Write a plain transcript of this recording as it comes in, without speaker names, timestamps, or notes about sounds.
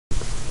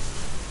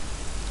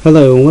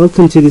Hello and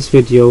welcome to this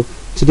video.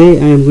 Today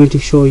I am going to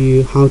show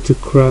you how to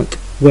crack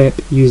web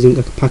using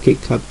a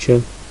packet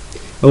capture.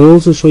 I will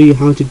also show you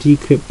how to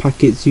decrypt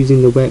packets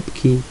using the web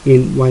key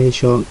in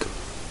Wireshark.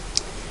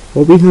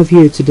 What we have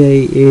here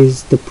today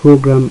is the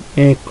program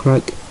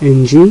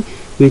Aircrack-NG,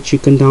 which you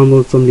can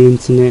download from the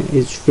internet.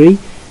 It's free,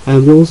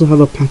 and we also have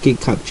a packet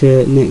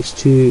capture next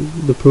to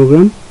the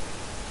program.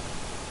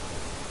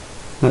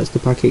 That's the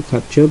packet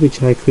capture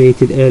which I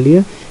created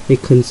earlier.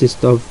 It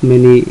consists of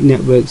many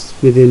networks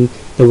within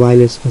the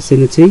wireless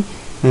vicinity,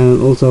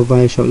 and also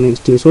Wireshark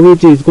next to it. So what we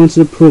do is go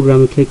into the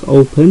program, we click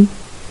open,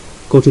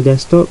 go to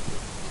desktop,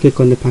 click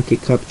on the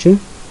packet capture.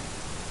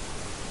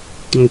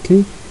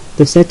 Okay,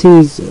 the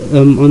settings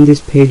on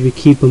this page, we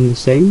keep them the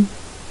same,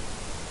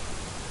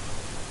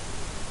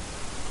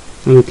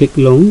 and we click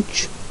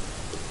launch,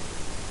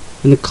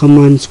 and the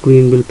command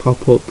screen will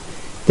pop up.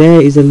 There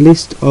is a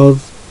list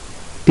of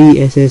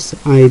BSS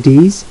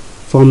IDs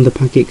from the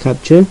packet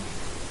capture.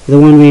 The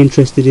one we're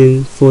interested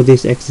in for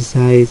this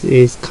exercise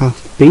is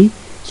CAF-B,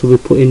 so we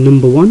put in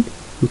number 1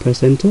 and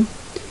press enter.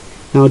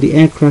 Now the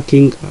air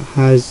cracking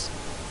has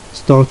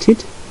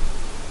started.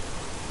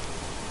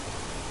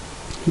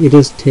 It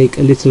does take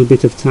a little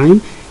bit of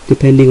time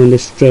depending on the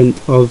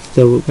strength of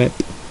the web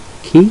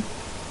key.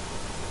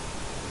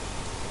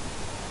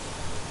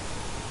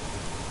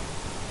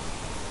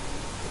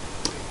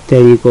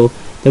 There you go,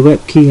 the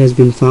web key has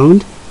been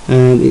found.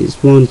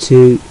 It's 1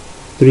 2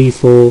 3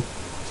 4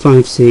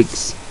 5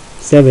 6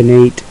 7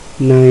 8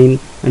 9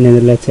 and then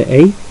the letter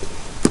A.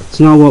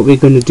 So now what we're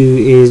going to do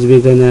is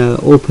we're going to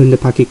open the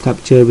packet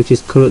capture, which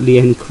is currently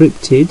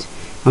encrypted,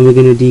 and we're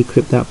going to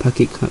decrypt that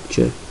packet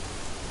capture.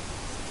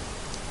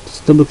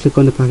 Just double click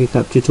on the packet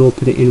capture to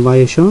open it in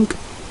Wireshark.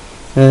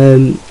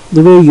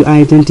 The way you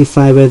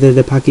identify whether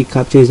the packet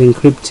capture is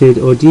encrypted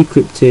or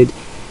decrypted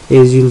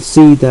is you'll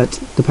see that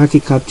the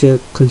packet capture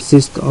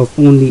consists of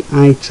only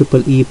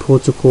IEEE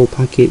protocol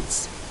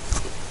packets.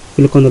 If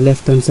you look on the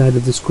left hand side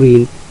of the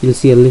screen, you'll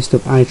see a list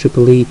of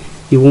IEEE.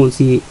 You won't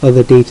see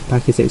other data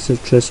packets,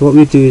 etc. So what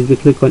we do is we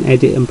click on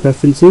edit and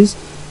preferences,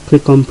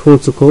 click on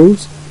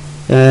protocols,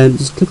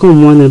 just click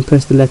on one and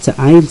press the letter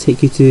I. It'll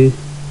take you to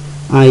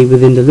I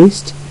within the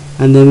list,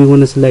 and then we want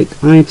to select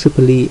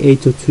IEEE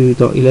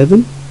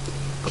 802.11.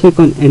 click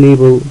on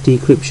enable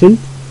decryption,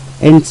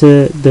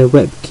 enter the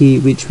web key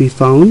which we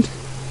found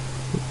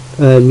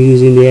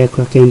using the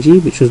Aircrack-NG,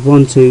 which was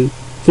 1 2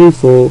 3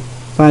 4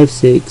 5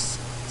 6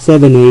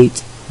 7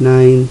 8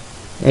 9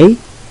 A,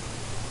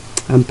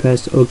 and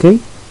press OK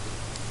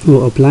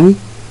or apply,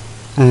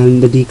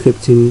 and the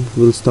decrypting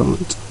will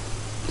start.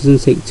 Doesn't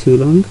take too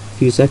long, a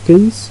few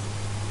seconds.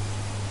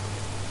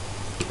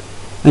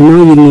 And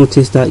now you'll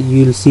notice that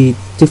you'll see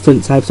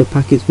different types of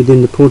packets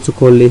within the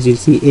protocol list. You'll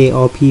see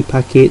ARP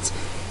packets,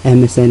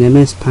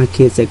 MSNMS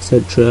packets,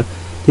 etc.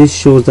 This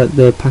shows that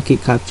the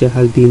packet capture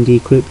has been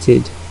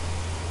decrypted.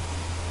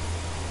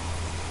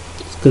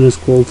 Just gonna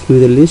scroll through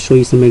the list, show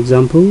you some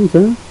examples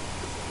there.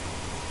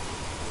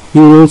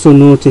 You will also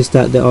notice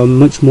that there are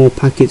much more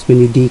packets when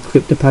you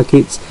decrypt the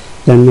packets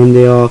than when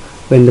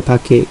the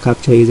packet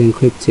capture is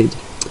encrypted.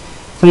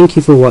 Thank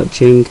you for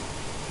watching.